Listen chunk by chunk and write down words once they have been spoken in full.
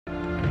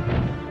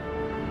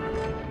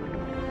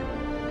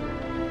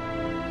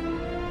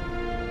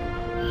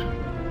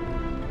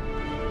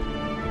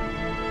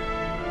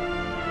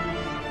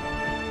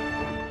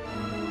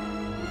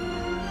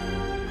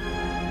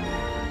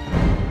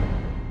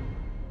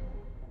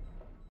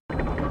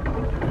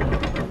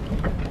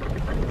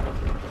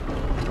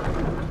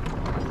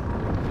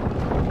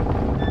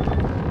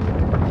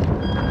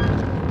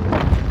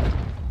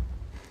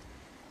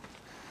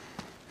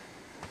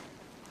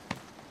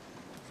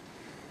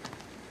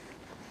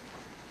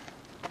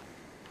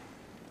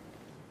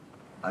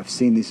I've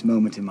seen this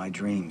moment in my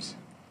dreams.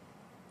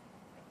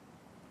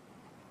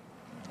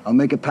 I'll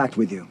make a pact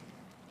with you.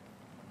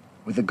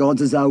 With the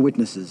gods as our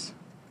witnesses.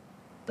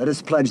 Let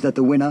us pledge that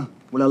the winner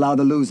will allow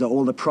the loser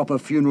all the proper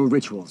funeral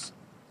rituals.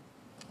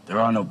 There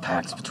are no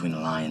pacts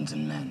between lions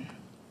and men.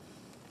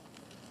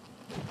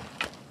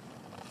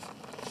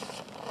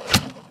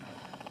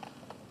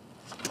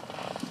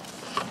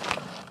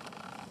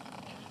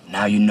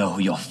 Now you know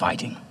who you're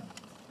fighting.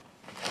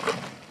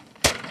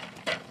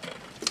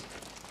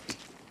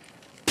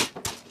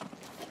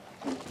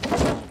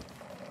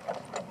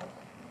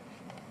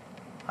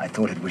 I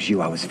thought it was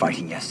you I was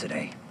fighting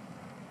yesterday.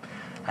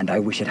 And I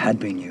wish it had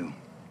been you.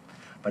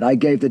 But I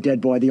gave the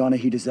dead boy the honor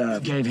he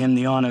deserved. You gave him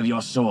the honor of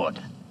your sword.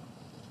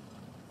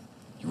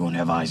 You won't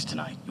have eyes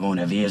tonight. You won't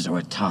have ears or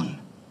a tongue.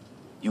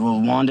 You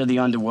will wander the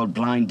underworld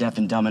blind, deaf,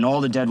 and dumb, and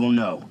all the dead will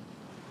know.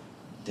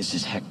 This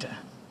is Hector,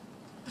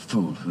 the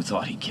fool who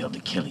thought he killed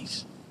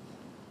Achilles.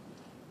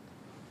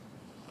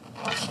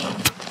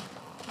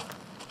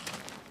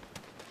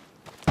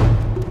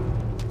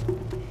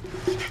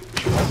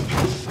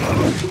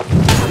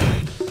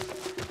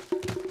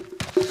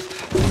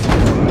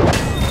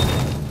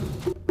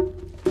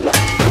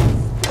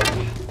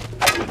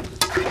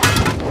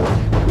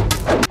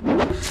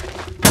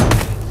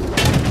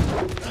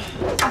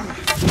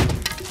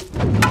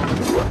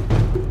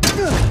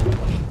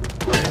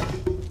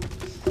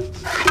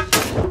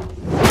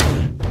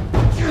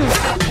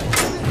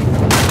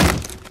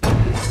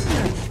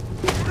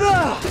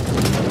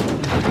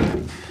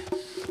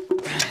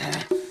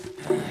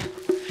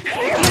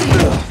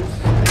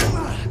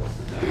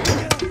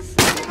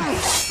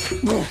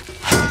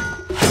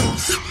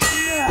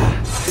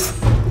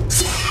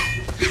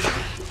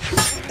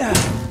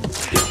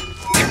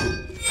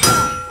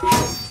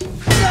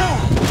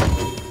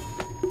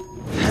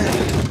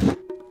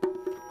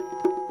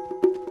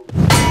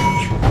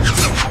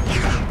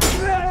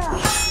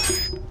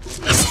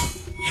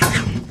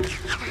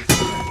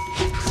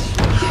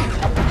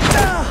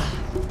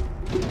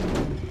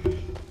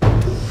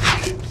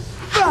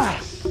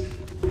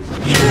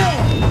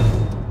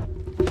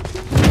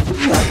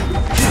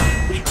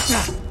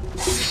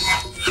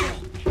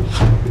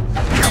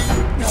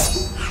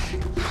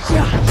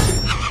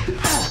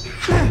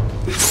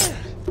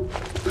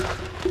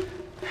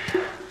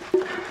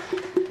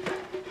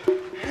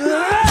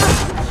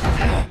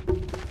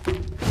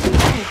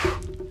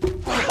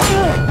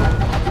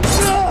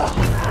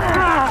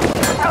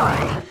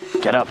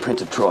 Get up,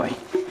 Prince of Troy.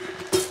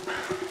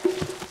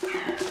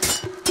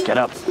 Get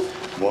up.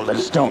 Won't let a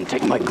stone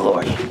take my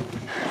glory.